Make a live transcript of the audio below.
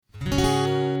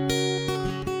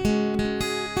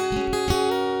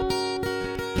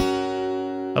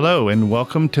Hello, and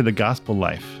welcome to The Gospel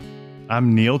Life.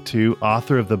 I'm Neil Tu,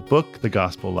 author of the book The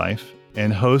Gospel Life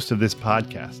and host of this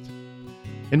podcast.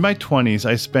 In my 20s,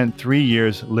 I spent 3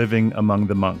 years living among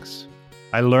the monks.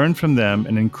 I learned from them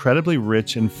an incredibly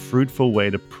rich and fruitful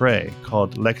way to pray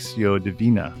called Lectio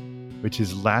Divina, which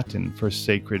is Latin for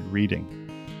sacred reading.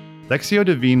 Lectio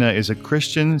Divina is a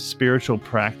Christian spiritual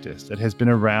practice that has been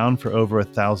around for over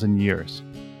 1,000 years.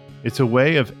 It's a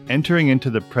way of entering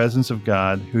into the presence of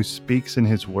God who speaks in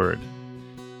His Word,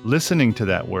 listening to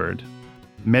that Word,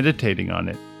 meditating on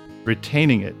it,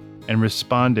 retaining it, and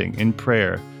responding in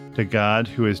prayer to God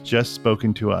who has just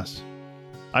spoken to us.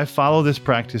 I follow this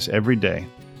practice every day,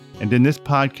 and in this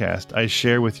podcast, I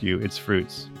share with you its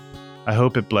fruits. I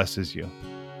hope it blesses you.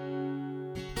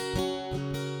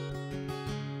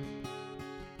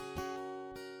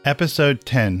 Episode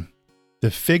 10,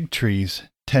 The Fig Tree's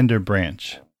Tender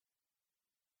Branch.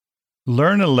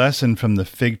 Learn a lesson from the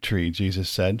fig tree, Jesus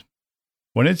said.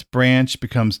 When its branch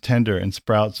becomes tender and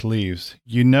sprouts leaves,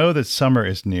 you know that summer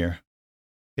is near.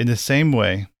 In the same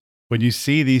way, when you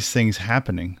see these things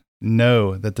happening,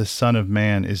 know that the Son of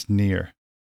Man is near,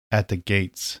 at the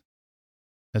gates.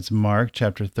 That's Mark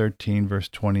chapter 13, verse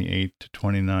 28 to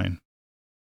 29.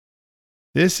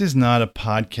 This is not a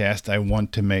podcast I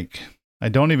want to make. I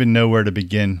don't even know where to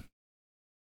begin.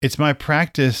 It's my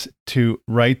practice to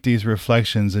write these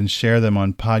reflections and share them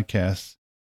on podcasts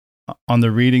on the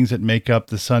readings that make up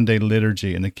the Sunday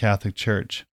liturgy in the Catholic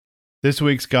Church. This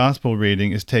week's gospel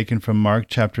reading is taken from Mark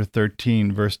chapter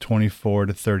 13, verse 24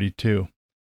 to 32,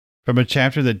 from a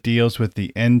chapter that deals with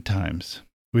the end times.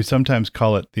 We sometimes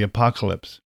call it the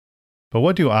apocalypse. But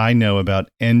what do I know about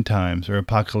end times or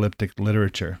apocalyptic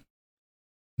literature?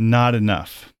 Not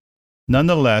enough.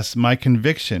 Nonetheless, my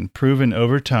conviction, proven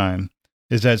over time,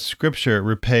 is that Scripture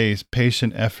repays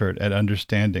patient effort at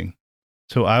understanding.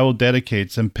 So I will dedicate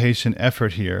some patient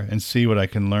effort here and see what I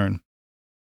can learn.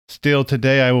 Still,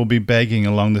 today I will be begging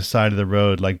along the side of the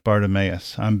road like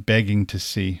Bartimaeus. I'm begging to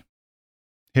see.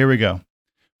 Here we go.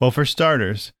 Well, for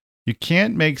starters, you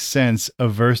can't make sense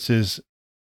of verses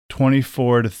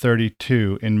 24 to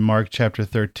 32 in Mark chapter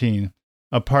 13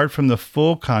 apart from the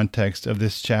full context of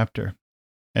this chapter.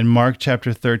 And Mark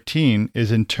chapter 13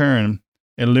 is in turn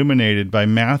illuminated by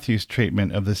Matthew's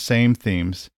treatment of the same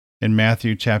themes in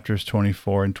Matthew chapters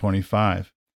 24 and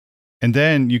 25. And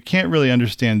then you can't really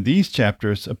understand these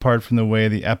chapters apart from the way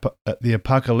the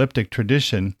apocalyptic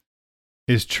tradition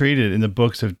is treated in the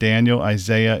books of Daniel,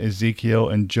 Isaiah, Ezekiel,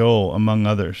 and Joel, among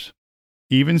others.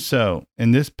 Even so,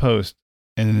 in this post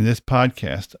and in this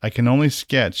podcast, I can only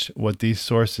sketch what these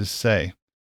sources say,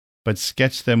 but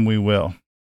sketch them we will.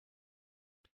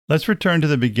 Let's return to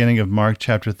the beginning of Mark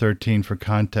chapter 13 for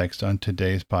context on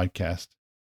today's podcast.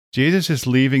 Jesus is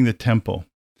leaving the temple.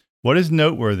 What is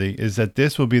noteworthy is that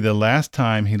this will be the last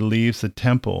time he leaves the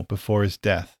temple before his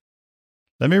death.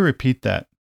 Let me repeat that.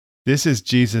 This is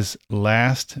Jesus'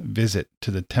 last visit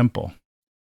to the temple.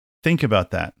 Think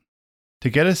about that. To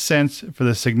get a sense for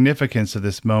the significance of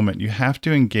this moment, you have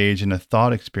to engage in a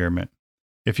thought experiment.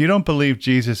 If you don't believe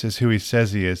Jesus is who he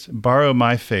says he is, borrow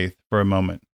my faith for a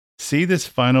moment. See this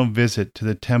final visit to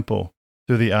the temple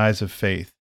through the eyes of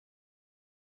faith.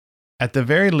 At the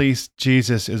very least,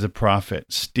 Jesus is a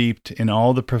prophet, steeped in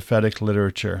all the prophetic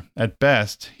literature. At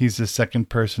best, he's the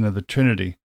second person of the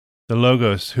Trinity, the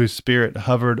Logos whose spirit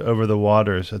hovered over the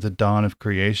waters at the dawn of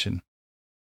creation.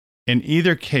 In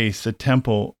either case, the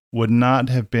temple would not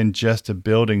have been just a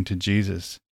building to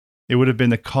Jesus. It would have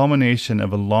been the culmination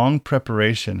of a long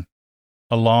preparation,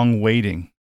 a long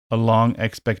waiting, a long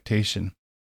expectation.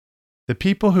 The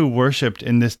people who worshipped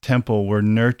in this temple were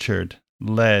nurtured,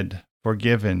 led,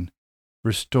 forgiven,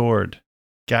 restored,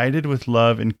 guided with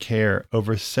love and care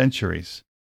over centuries,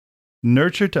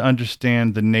 nurtured to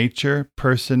understand the nature,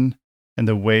 person, and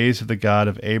the ways of the God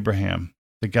of Abraham,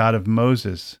 the God of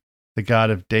Moses, the God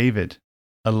of David,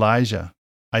 Elijah,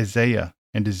 Isaiah,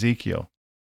 and Ezekiel.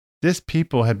 This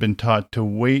people had been taught to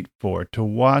wait for, to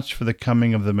watch for the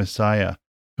coming of the Messiah,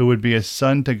 who would be a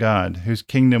son to God, whose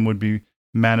kingdom would be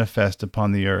manifest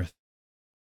upon the earth.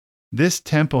 This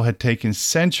temple had taken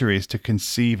centuries to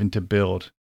conceive and to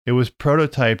build. It was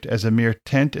prototyped as a mere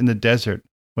tent in the desert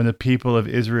when the people of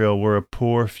Israel were a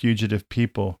poor fugitive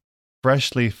people,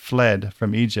 freshly fled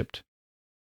from Egypt.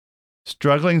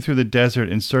 Struggling through the desert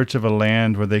in search of a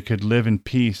land where they could live in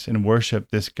peace and worship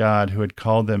this God who had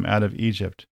called them out of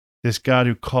Egypt, this God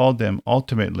who called them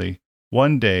ultimately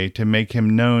one day to make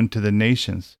him known to the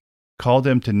nations, called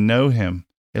them to know him,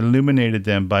 illuminated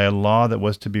them by a law that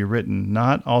was to be written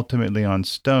not ultimately on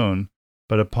stone,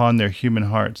 but upon their human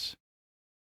hearts.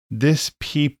 This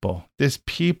people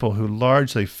who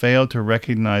largely failed to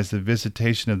recognize the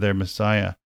visitation of their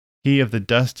Messiah, he of the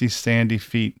dusty, sandy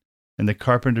feet and the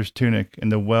carpenter's tunic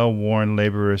and the well-worn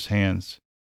laborer's hands.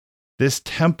 This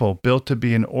temple built to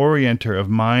be an orienter of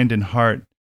mind and heart,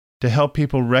 to help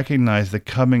people recognize the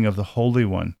coming of the Holy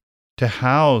One, to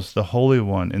house the Holy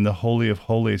One in the Holy of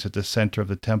Holies at the center of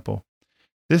the temple.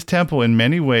 This temple in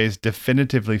many ways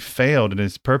definitively failed in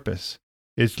its purpose.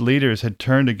 Its leaders had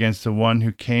turned against the one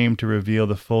who came to reveal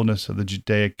the fullness of the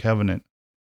Judaic covenant.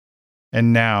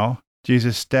 And now,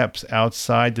 Jesus steps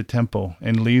outside the temple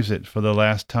and leaves it for the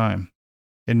last time.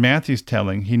 In Matthew's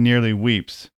telling, he nearly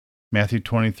weeps, Matthew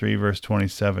 23, verse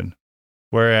 27,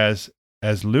 whereas,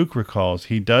 as Luke recalls,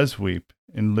 he does weep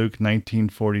in Luke 19,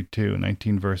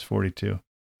 verse 42.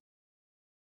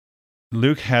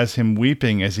 Luke has him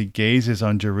weeping as he gazes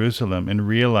on Jerusalem and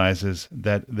realizes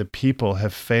that the people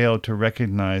have failed to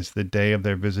recognize the day of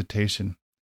their visitation.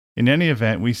 In any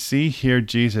event, we see here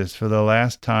Jesus for the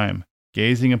last time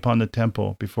gazing upon the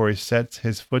temple before he sets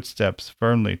his footsteps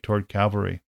firmly toward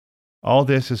Calvary. All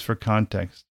this is for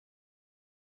context.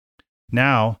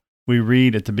 Now, we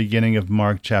read at the beginning of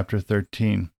Mark chapter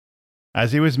 13.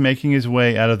 As he was making his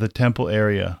way out of the temple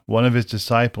area, one of his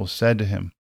disciples said to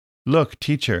him, "Look,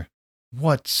 teacher,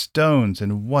 what stones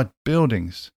and what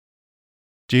buildings!"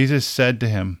 Jesus said to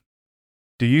him,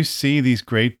 "Do you see these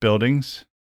great buildings?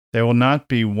 There will not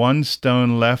be one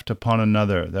stone left upon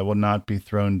another that will not be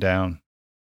thrown down."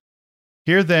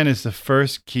 Here then is the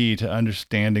first key to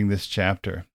understanding this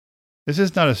chapter. This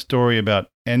is not a story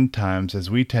about end times as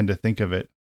we tend to think of it,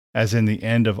 as in the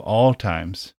end of all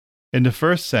times. In the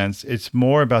first sense, it's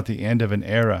more about the end of an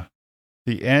era,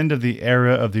 the end of the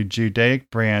era of the Judaic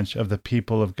branch of the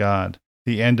people of God,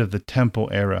 the end of the temple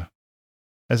era.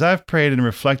 As I've prayed and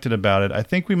reflected about it, I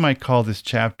think we might call this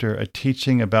chapter a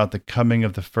teaching about the coming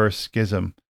of the first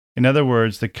schism. In other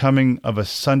words, the coming of a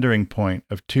sundering point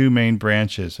of two main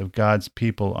branches of God's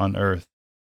people on earth.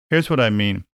 Here's what I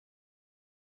mean.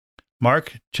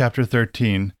 Mark chapter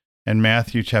 13 and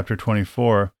Matthew chapter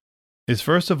 24 is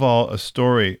first of all a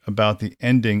story about the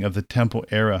ending of the temple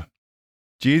era.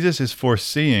 Jesus is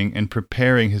foreseeing and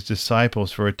preparing his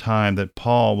disciples for a time that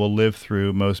Paul will live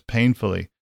through most painfully,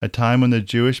 a time when the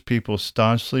Jewish people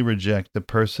staunchly reject the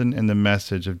person and the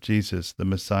message of Jesus, the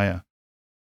Messiah.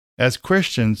 As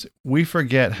Christians, we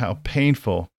forget how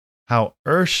painful, how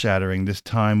earth-shattering this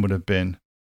time would have been.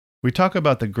 We talk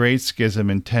about the Great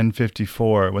Schism in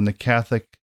 1054 when the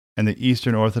Catholic and the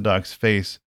Eastern Orthodox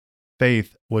faith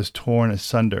was torn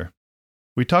asunder.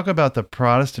 We talk about the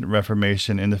Protestant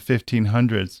Reformation in the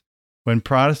 1500s when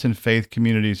Protestant faith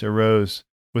communities arose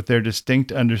with their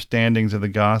distinct understandings of the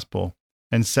gospel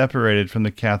and separated from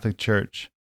the Catholic Church.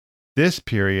 This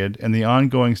period and the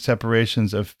ongoing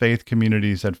separations of faith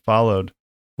communities that followed,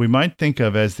 we might think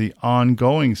of as the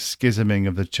ongoing schisming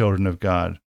of the children of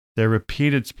God, their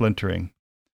repeated splintering.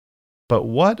 But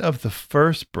what of the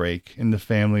first break in the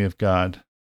family of God?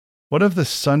 What of the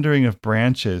sundering of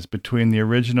branches between the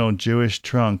original Jewish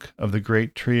trunk of the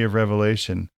great tree of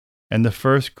Revelation and the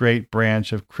first great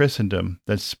branch of Christendom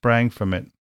that sprang from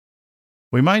it?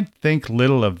 We might think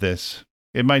little of this.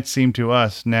 It might seem to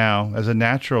us now as a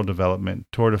natural development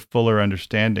toward a fuller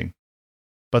understanding.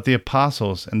 But the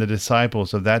apostles and the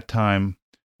disciples of that time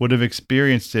would have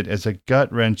experienced it as a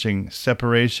gut-wrenching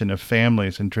separation of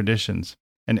families and traditions,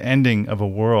 an ending of a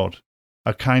world,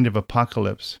 a kind of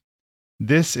apocalypse.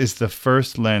 This is the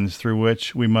first lens through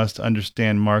which we must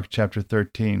understand Mark chapter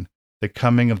 13, the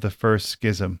coming of the first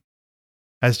schism.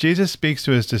 As Jesus speaks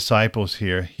to his disciples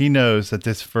here, he knows that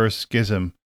this first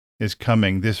schism is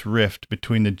coming, this rift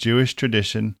between the Jewish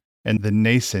tradition and the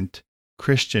nascent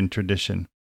Christian tradition.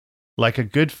 Like a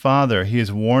good father, he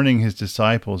is warning his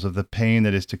disciples of the pain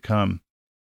that is to come.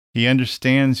 He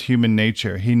understands human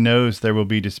nature. He knows there will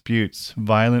be disputes,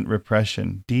 violent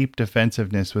repression, deep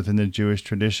defensiveness within the Jewish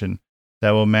tradition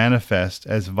that will manifest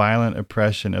as violent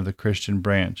oppression of the Christian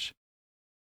branch.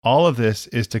 All of this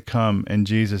is to come, and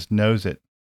Jesus knows it.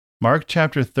 Mark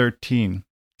chapter 13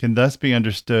 can thus be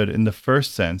understood in the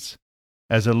first sense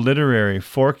as a literary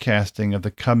forecasting of the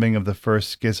coming of the first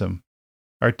schism,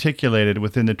 articulated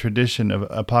within the tradition of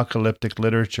apocalyptic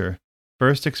literature,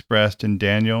 first expressed in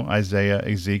Daniel, Isaiah,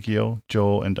 Ezekiel,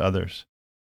 Joel, and others.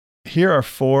 Here are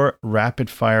 4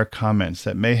 rapid-fire comments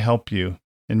that may help you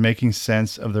in making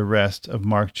sense of the rest of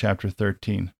Mark chapter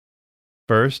 13.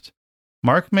 First,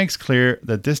 Mark makes clear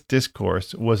that this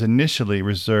discourse was initially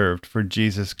reserved for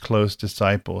Jesus' close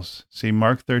disciples. See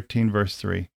Mark 13, verse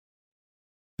 3.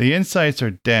 The insights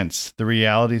are dense, the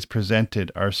realities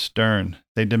presented are stern.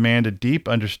 They demand a deep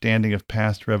understanding of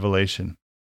past revelation.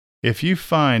 If you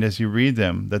find as you read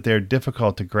them that they are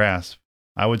difficult to grasp,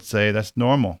 I would say that's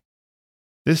normal.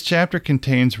 This chapter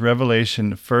contains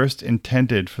revelation first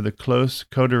intended for the close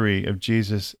coterie of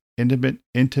Jesus'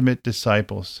 intimate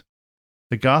disciples.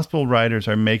 The gospel writers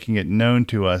are making it known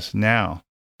to us now,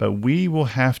 but we will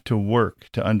have to work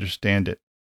to understand it.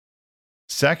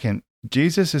 Second,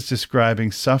 Jesus is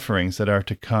describing sufferings that are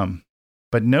to come,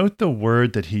 but note the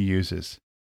word that he uses,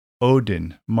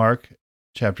 Odin, Mark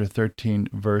chapter 13,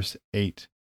 verse 8.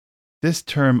 This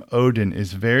term Odin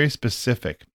is very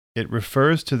specific. It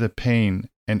refers to the pain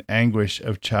and anguish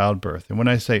of childbirth. And when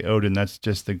I say Odin, that's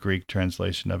just the Greek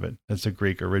translation of it. That's the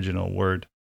Greek original word.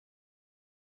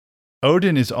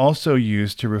 Odin is also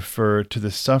used to refer to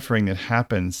the suffering that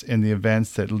happens in the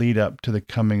events that lead up to the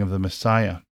coming of the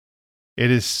Messiah. It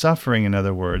is suffering, in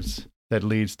other words, that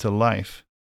leads to life.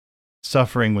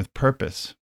 Suffering with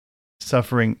purpose.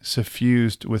 Suffering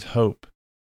suffused with hope.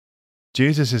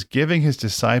 Jesus is giving his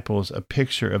disciples a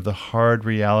picture of the hard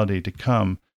reality to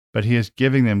come, but he is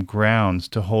giving them grounds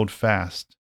to hold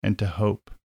fast and to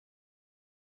hope.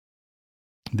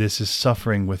 This is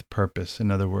suffering with purpose,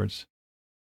 in other words.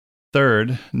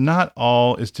 Third, not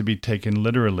all is to be taken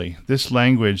literally. This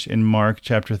language in Mark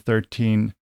chapter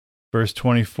 13, verse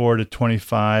 24 to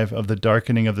 25, of the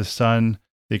darkening of the sun,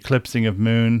 the eclipsing of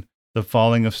moon, the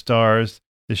falling of stars,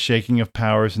 the shaking of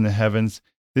powers in the heavens,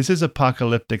 this is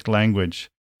apocalyptic language.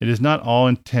 It is not all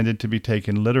intended to be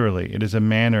taken literally. It is a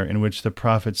manner in which the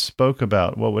prophets spoke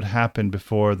about what would happen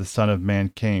before the Son of Man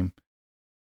came.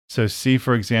 So see,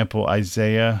 for example,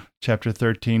 Isaiah chapter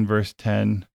 13, verse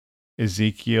 10,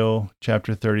 Ezekiel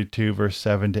chapter 32, verse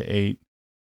 7 to 8,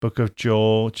 Book of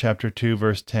Joel chapter 2,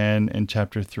 verse 10, and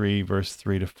chapter 3, verse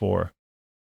 3 to 4.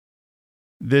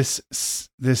 This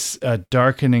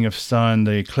darkening of sun,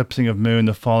 the eclipsing of moon,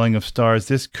 the falling of stars,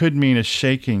 this could mean a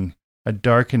shaking, a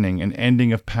darkening, an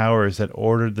ending of powers that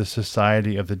ordered the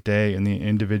society of the day and the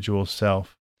individual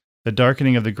self. The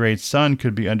darkening of the great sun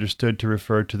could be understood to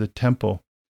refer to the temple.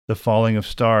 The falling of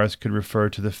stars could refer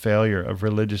to the failure of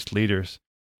religious leaders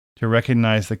to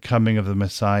recognize the coming of the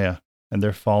Messiah and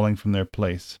their falling from their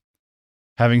place.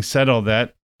 Having said all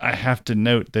that, I have to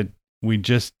note that we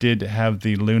just did have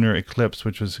the lunar eclipse,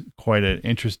 which was quite an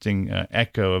interesting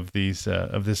echo of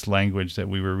this language that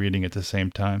we were reading at the same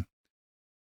time.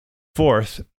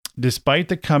 Fourth, despite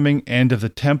the coming end of the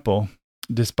temple,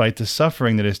 despite the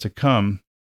suffering that is to come,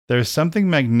 there is something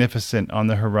magnificent on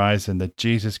the horizon that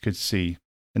Jesus could see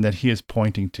and that he is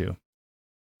pointing to.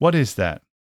 What is that?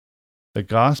 The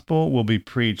gospel will be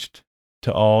preached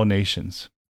to all nations.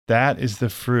 That is the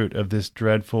fruit of this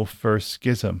dreadful first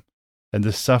schism and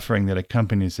the suffering that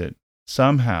accompanies it.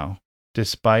 Somehow,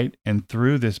 despite and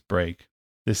through this break,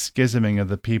 this schisming of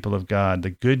the people of God, the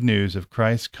good news of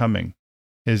Christ's coming,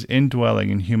 his indwelling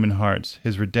in human hearts,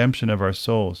 his redemption of our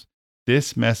souls,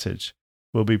 this message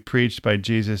will be preached by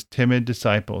Jesus' timid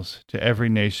disciples to every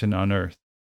nation on earth.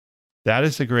 That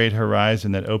is the great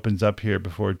horizon that opens up here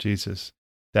before Jesus.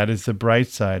 That is the bright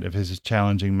side of his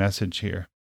challenging message here.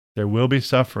 There will be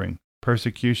suffering,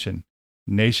 persecution.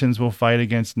 Nations will fight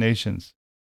against nations.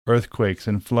 Earthquakes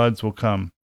and floods will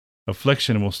come.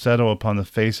 Affliction will settle upon the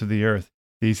face of the earth.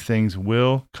 These things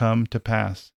will come to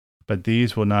pass. But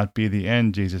these will not be the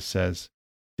end, Jesus says.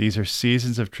 These are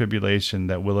seasons of tribulation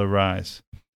that will arise.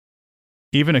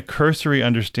 Even a cursory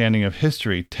understanding of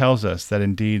history tells us that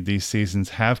indeed these seasons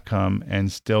have come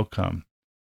and still come.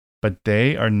 But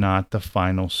they are not the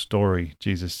final story,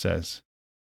 Jesus says.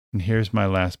 And here's my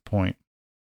last point.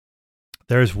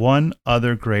 There is one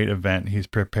other great event he's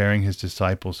preparing his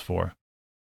disciples for.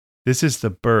 This is the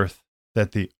birth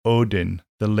that the Odin,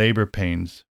 the labor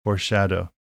pains,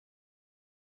 foreshadow.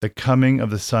 The coming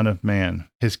of the Son of Man,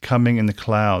 his coming in the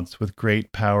clouds with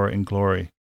great power and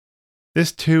glory.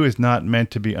 This too is not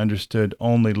meant to be understood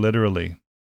only literally.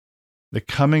 The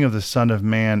coming of the Son of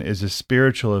Man is a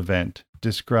spiritual event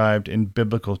described in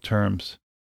biblical terms.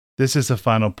 This is the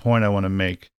final point I want to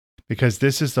make, because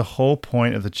this is the whole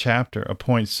point of the chapter, a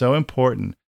point so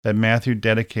important that Matthew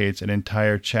dedicates an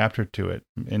entire chapter to it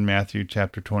in Matthew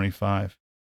chapter 25.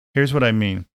 Here's what I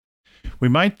mean. We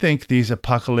might think these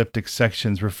apocalyptic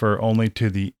sections refer only to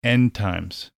the end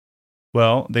times.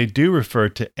 Well, they do refer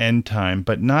to end time,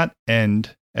 but not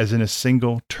end as in a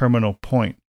single terminal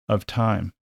point of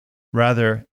time.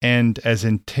 Rather, end as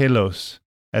in telos,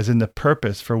 as in the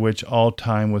purpose for which all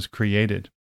time was created.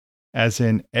 As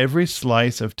in, every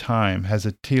slice of time has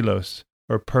a telos,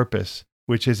 or purpose,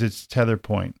 which is its tether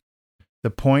point, the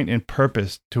point in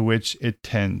purpose to which it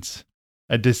tends,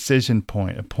 a decision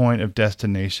point, a point of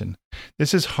destination.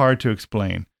 This is hard to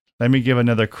explain. Let me give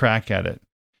another crack at it.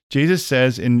 Jesus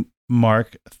says in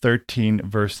Mark 13,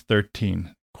 verse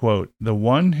 13. Quote, "The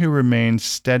one who remains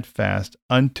steadfast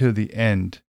unto the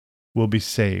end will be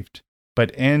saved."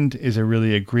 But end is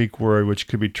really a Greek word which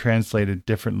could be translated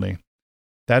differently.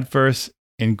 That verse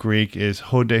in Greek is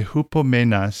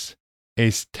hodehupomenas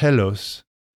eis telos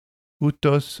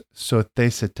utos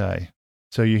sothesetai.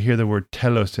 So you hear the word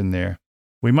telos in there.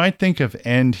 We might think of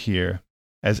end here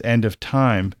as end of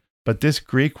time, but this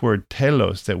Greek word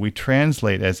telos that we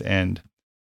translate as end,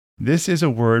 this is a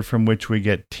word from which we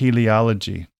get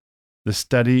teleology, the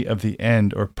study of the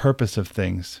end or purpose of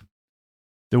things.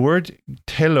 The word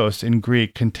telos in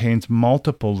Greek contains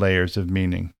multiple layers of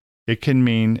meaning. It can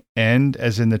mean end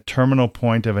as in the terminal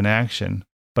point of an action,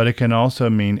 but it can also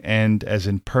mean end as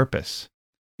in purpose.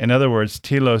 In other words,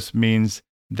 telos means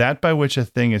that by which a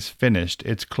thing is finished,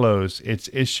 its close, its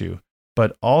issue,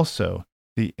 but also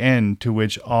the end to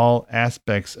which all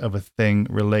aspects of a thing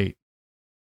relate,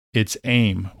 its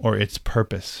aim or its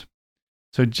purpose.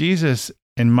 So Jesus,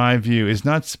 in my view, is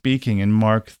not speaking in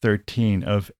Mark 13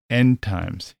 of end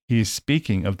times. He is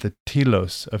speaking of the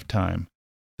telos of time,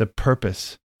 the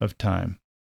purpose of time.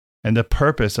 And the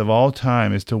purpose of all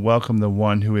time is to welcome the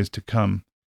one who is to come.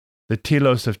 The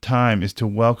telos of time is to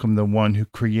welcome the one who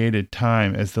created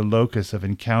time as the locus of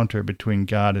encounter between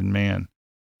God and man.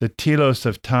 The telos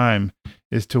of time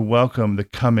is to welcome the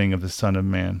coming of the Son of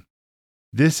Man.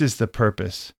 This is the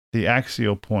purpose, the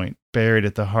axial point buried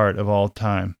at the heart of all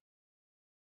time.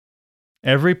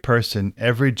 Every person,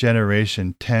 every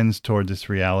generation tends toward this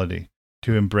reality,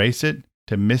 to embrace it,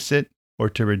 to miss it, or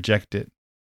to reject it.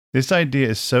 This idea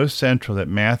is so central that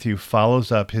Matthew follows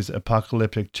up his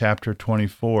apocalyptic chapter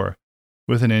 24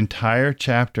 with an entire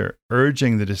chapter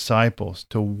urging the disciples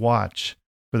to watch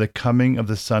for the coming of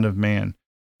the Son of Man,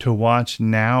 to watch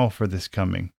now for this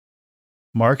coming.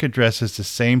 Mark addresses the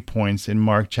same points in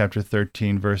Mark chapter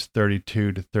 13, verse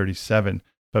 32 to 37,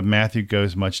 but Matthew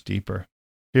goes much deeper.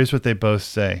 Here's what they both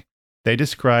say. They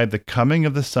describe the coming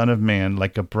of the Son of Man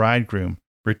like a bridegroom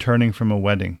returning from a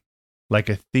wedding, like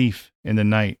a thief in the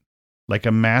night, like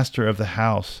a master of the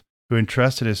house who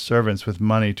entrusted his servants with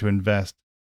money to invest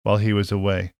while he was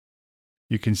away.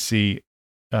 You can see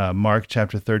Mark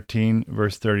chapter 13,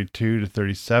 verse 32 to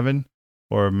 37,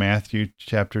 or Matthew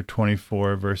chapter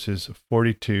 24, verses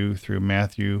 42 through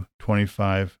Matthew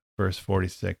 25, verse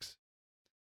 46.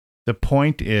 The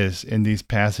point is, in these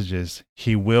passages,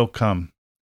 he will come.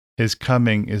 His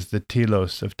coming is the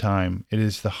telos of time. It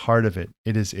is the heart of it.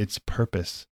 It is its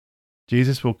purpose.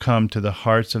 Jesus will come to the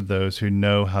hearts of those who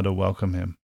know how to welcome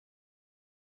him.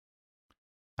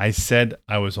 I said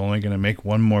I was only going to make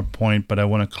one more point, but I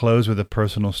want to close with a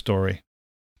personal story.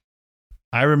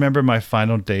 I remember my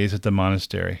final days at the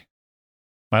monastery.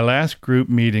 My last group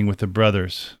meeting with the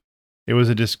brothers. It was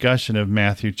a discussion of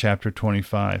Matthew chapter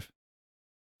 25.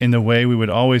 In the way we would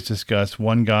always discuss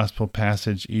one gospel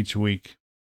passage each week.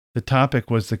 The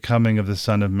topic was the coming of the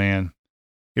Son of Man.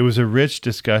 It was a rich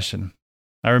discussion.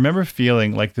 I remember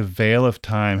feeling like the veil of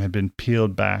time had been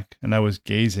peeled back and I was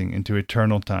gazing into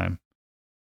eternal time.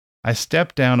 I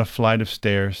stepped down a flight of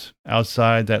stairs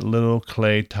outside that little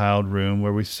clay-tiled room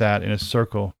where we sat in a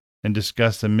circle and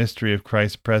discussed the mystery of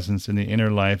Christ's presence in the inner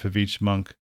life of each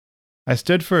monk. I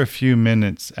stood for a few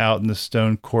minutes out in the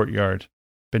stone courtyard,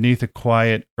 beneath a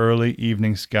quiet, early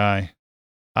evening sky,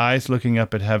 eyes looking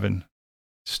up at heaven.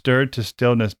 Stirred to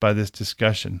stillness by this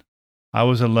discussion, I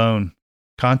was alone,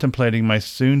 contemplating my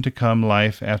soon-to-come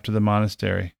life after the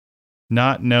monastery,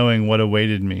 not knowing what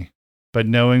awaited me, but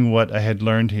knowing what I had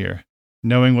learned here,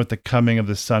 knowing what the coming of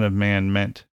the Son of Man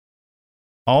meant.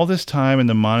 All this time in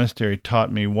the monastery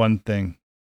taught me one thing.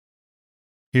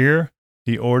 Here,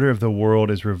 the order of the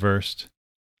world is reversed.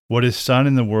 What is sun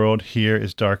in the world here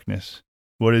is darkness.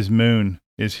 What is moon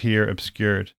is here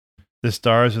obscured. The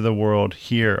stars of the world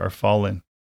here are fallen.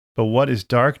 But what is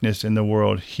darkness in the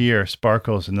world here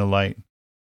sparkles in the light.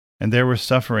 And there were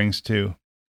sufferings too.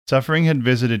 Suffering had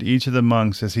visited each of the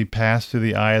monks as he passed through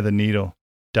the eye of the needle,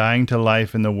 dying to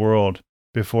life in the world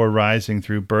before rising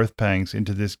through birth pangs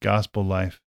into this gospel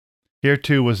life. Here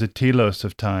too was the telos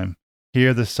of time.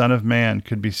 Here the Son of Man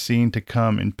could be seen to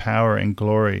come in power and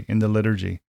glory in the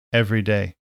liturgy, every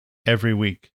day, every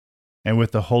week. And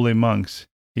with the holy monks,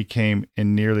 he came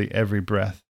in nearly every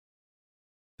breath.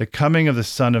 The coming of the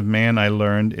Son of Man, I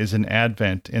learned, is an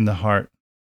advent in the heart,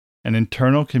 an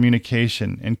internal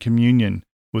communication and communion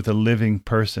with a living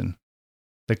person.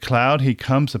 The cloud he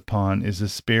comes upon is the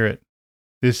Spirit,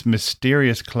 this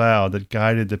mysterious cloud that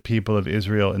guided the people of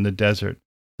Israel in the desert,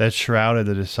 that shrouded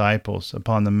the disciples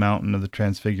upon the mountain of the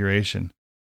Transfiguration.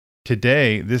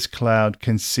 Today, this cloud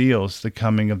conceals the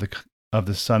coming of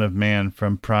the Son of Man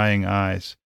from prying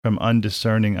eyes, from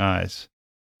undiscerning eyes,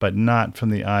 but not from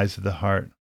the eyes of the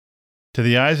heart. To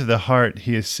the eyes of the heart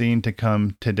he is seen to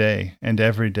come today and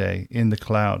every day in the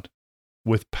cloud,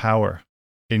 with power,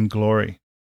 in glory.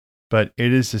 But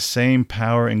it is the same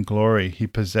power and glory he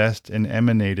possessed and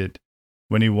emanated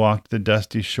when he walked the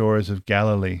dusty shores of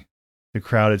Galilee, the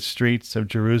crowded streets of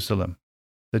Jerusalem,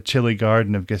 the chilly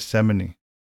garden of Gethsemane,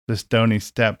 the stony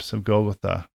steps of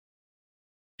Golgotha.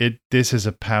 This is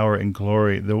a power and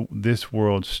glory this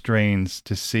world strains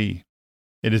to see.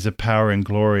 It is a power and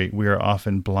glory we are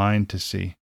often blind to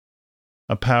see.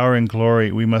 A power and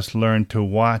glory we must learn to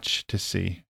watch to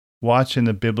see. Watch in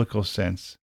the biblical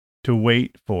sense, to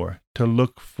wait for, to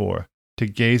look for, to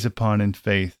gaze upon in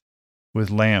faith,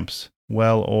 with lamps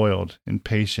well oiled in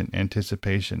patient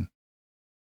anticipation.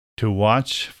 To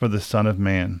watch for the Son of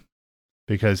Man,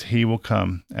 because he will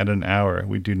come at an hour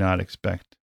we do not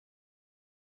expect.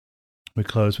 We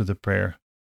close with a prayer.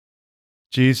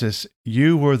 Jesus,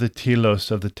 you were the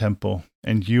telos of the temple,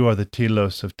 and you are the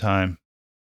telos of time.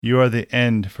 You are the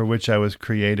end for which I was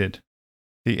created,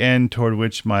 the end toward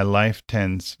which my life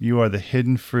tends. You are the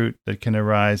hidden fruit that can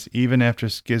arise even after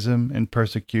schism and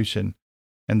persecution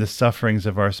and the sufferings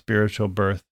of our spiritual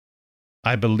birth.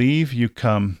 I believe you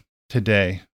come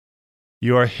today.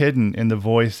 You are hidden in the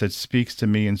voice that speaks to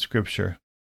me in Scripture.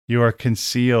 You are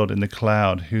concealed in the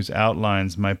cloud whose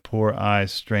outlines my poor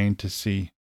eyes strain to see.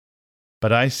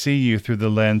 But I see you through the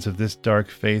lens of this dark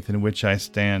faith in which I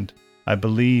stand. I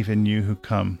believe in you who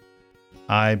come.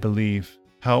 I believe.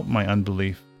 Help my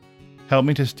unbelief. Help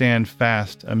me to stand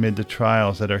fast amid the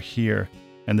trials that are here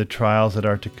and the trials that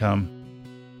are to come,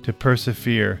 to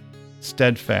persevere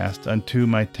steadfast unto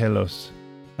my telos,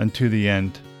 unto the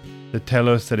end, the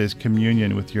telos that is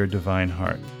communion with your divine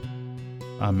heart.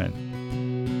 Amen.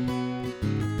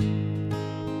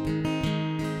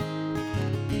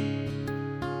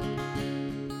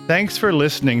 Thanks for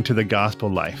listening to The Gospel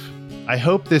Life. I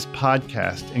hope this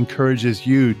podcast encourages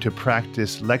you to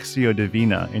practice Lectio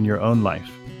Divina in your own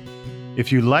life.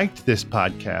 If you liked this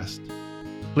podcast,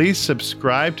 please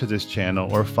subscribe to this channel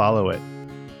or follow it.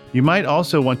 You might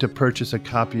also want to purchase a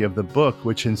copy of the book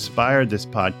which inspired this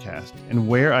podcast and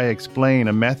where I explain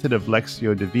a method of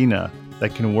Lectio Divina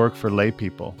that can work for lay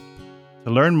people.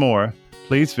 To learn more,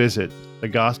 please visit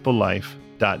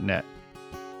thegospellife.net.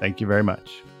 Thank you very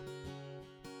much.